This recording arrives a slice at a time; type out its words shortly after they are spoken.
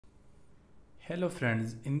Hello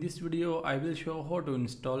friends, in this video I will show how to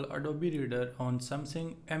install Adobe Reader on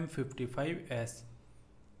Samsung M55s.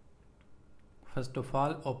 First of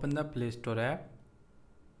all, open the Play Store app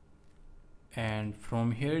and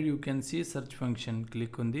from here you can see search function.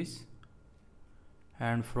 Click on this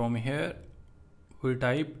and from here we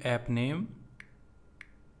type app name.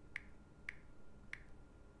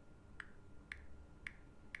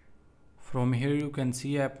 From here you can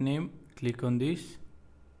see app name. Click on this.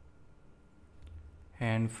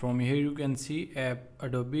 And from here you can see app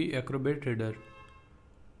Adobe Acrobat Reader.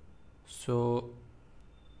 So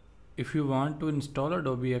if you want to install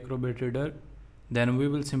Adobe Acrobat Reader, then we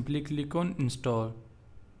will simply click on install.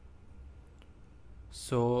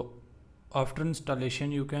 So after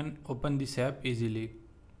installation you can open this app easily.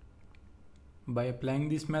 By applying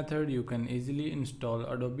this method you can easily install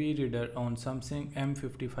Adobe Reader on Samsung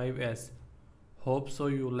M55s. Hope so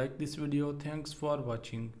you like this video. Thanks for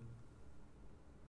watching.